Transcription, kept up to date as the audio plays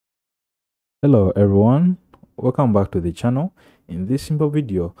Hello everyone, welcome back to the channel. In this simple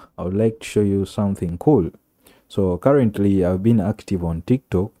video, I would like to show you something cool. So currently I've been active on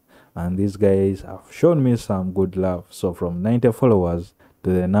TikTok and these guys have shown me some good love. So from 90 followers to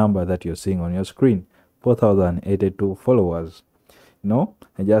the number that you're seeing on your screen, 4,082 followers.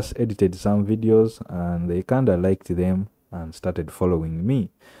 I just edited some videos and they kinda liked them and started following me.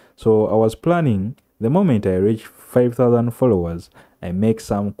 So I was planning the moment I reach 5,000 followers, I make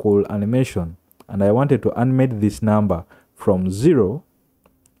some cool animation, and I wanted to animate this number from 0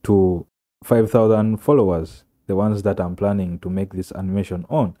 to 5,000 followers, the ones that I'm planning to make this animation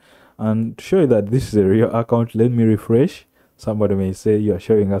on. And to show you that this is a real account, let me refresh. Somebody may say you are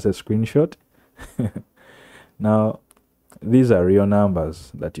showing us a screenshot. Now, these are real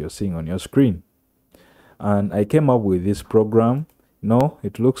numbers that you're seeing on your screen. And I came up with this program.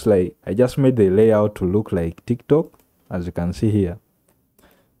 It looks like I just made the layout to look like TikTok, as you can see here.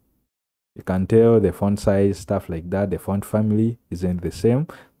 You can tell the font size, stuff like that. The font family isn't the same,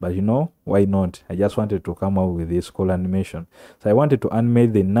 but why not? I just wanted to come up with this cool animation. So I wanted to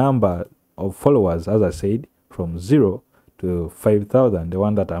animate the number of followers, as I said, from 0 to 5,000, the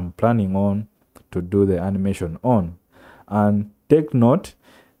one that I'm planning on to do the animation on. And take note,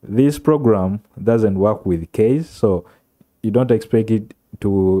 this program doesn't work with keys, so you don't expect it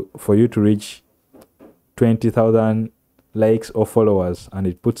for you to reach 20,000 likes or followers and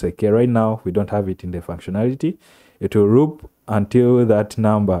it puts a key. Right now we don't have it in the functionality. It will loop until that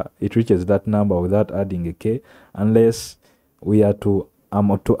number, it reaches that number without adding a key, unless we are to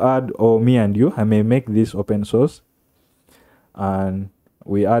add, or me and you, I may make this open source and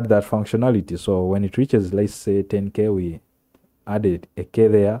we add that functionality. So when it reaches, let's say 10k, we added a key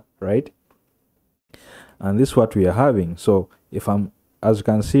there, right? And this is what we are having. So if as you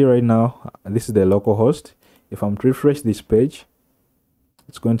can see right now, this is the local host. If I'm to refresh this page,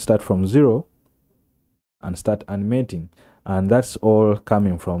 it's going to start from 0 and start animating. And that's all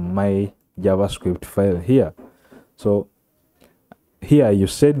coming from my JavaScript file here. So here you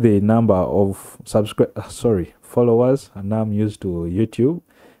set the number of followers, and now I'm used to YouTube,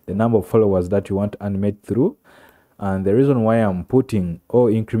 the number of followers that you want to animate through. And the reason why I'm putting or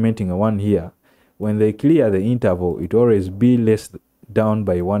incrementing a 1 here, when they clear the interval, it always be less down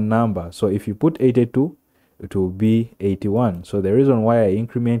by one number. So if you put 82, it will be 81. So the reason why I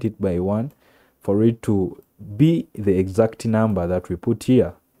increment it by 1, for it to be the exact number that we put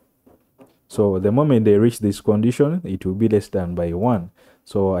here. So the moment they reach this condition, it will be less than by 1.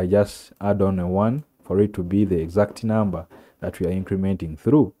 So I just add on a 1 for it to be the exact number that we are incrementing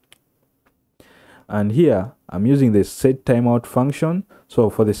through. And here I'm using the set timeout function.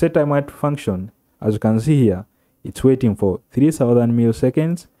 So for the set timeout function, as you can see here, it's waiting for 3,000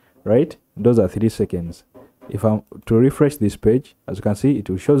 milliseconds, right? Those are 3 seconds. If I'm to refresh this page, as you can see, it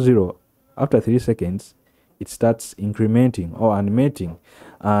will show 0. After 3 seconds, it starts incrementing or animating.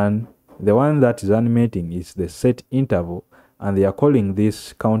 And the one that is animating is the set interval. And they are calling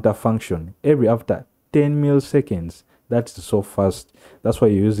this counter function every after 10 milliseconds. That's so fast. That's why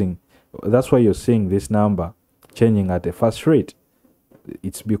you're seeing this number changing at a fast rate.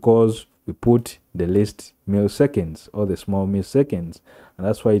 It's because we put the least milliseconds or the small milliseconds, and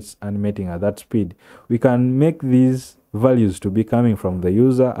that's why it's animating at that speed. We can make these values to be coming from the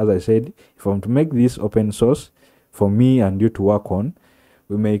user. As I said, if I'm to make this open source for me and you to work on,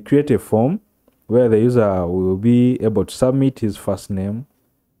 we may create a form where the user will be able to submit his first name,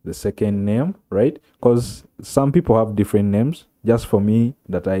 the second name, right? Because some people have different names. Just for me,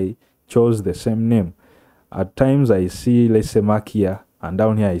 that I chose the same name. At times I see, let's say, Mark here, and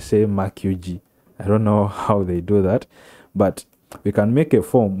down here I say Mark UG. I don't know how they do that, but we can make a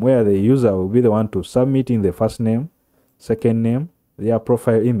form where the user will be the one to submit in the first name, second name, their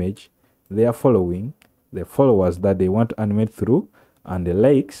profile image, their following, the followers that they want to animate through, and the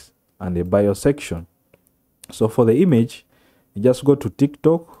likes and the bio section. So for the image, you just go to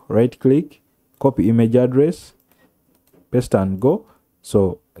TikTok, right click, copy image address, paste and go.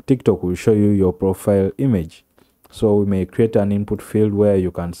 So TikTok will show you your profile image. So we may create an input field where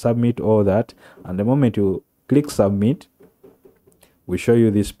you can submit all that, and the moment you click submit, we show you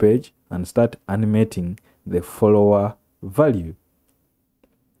this page and start animating the follower value,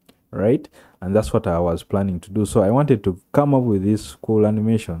 right? And that's what I was planning to do. So I wanted to come up with this cool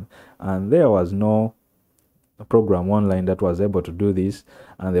animation, and there was no program online that was able to do this.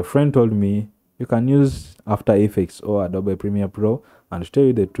 And the friend told me you can use After Effects or Adobe Premiere Pro, and to tell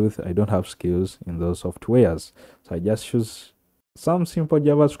you the truth, I don't have skills in those softwares. So I just choose some simple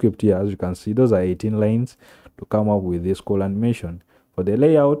JavaScript here. As you can see, those are 18 lines to come up with this cool animation. For the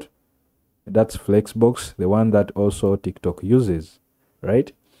layout, that's Flexbox, the one that also TikTok uses,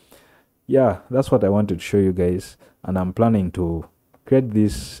 right? yeah, that's what I wanted to show you guys, and I'm planning to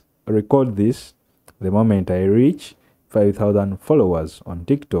record this the moment I reach 5,000 followers on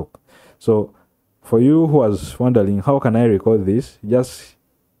TikTok. So for you who was wondering how can I record this, just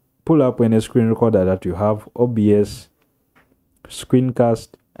pull up any screen recorder that you have, OBS, screencast,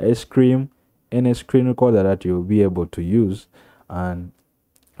 ice cream, any screen recorder that you'll be able to use, and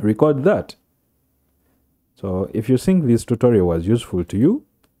record that. So if you think this tutorial was useful to you,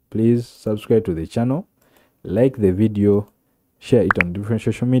 please subscribe to the channel, like the video, share it on different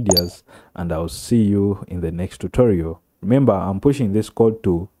social medias, and I'll see you in the next tutorial. Remember, I'm pushing this code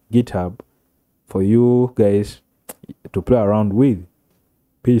to GitHub for you guys to play around with.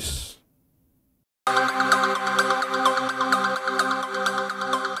 Peace.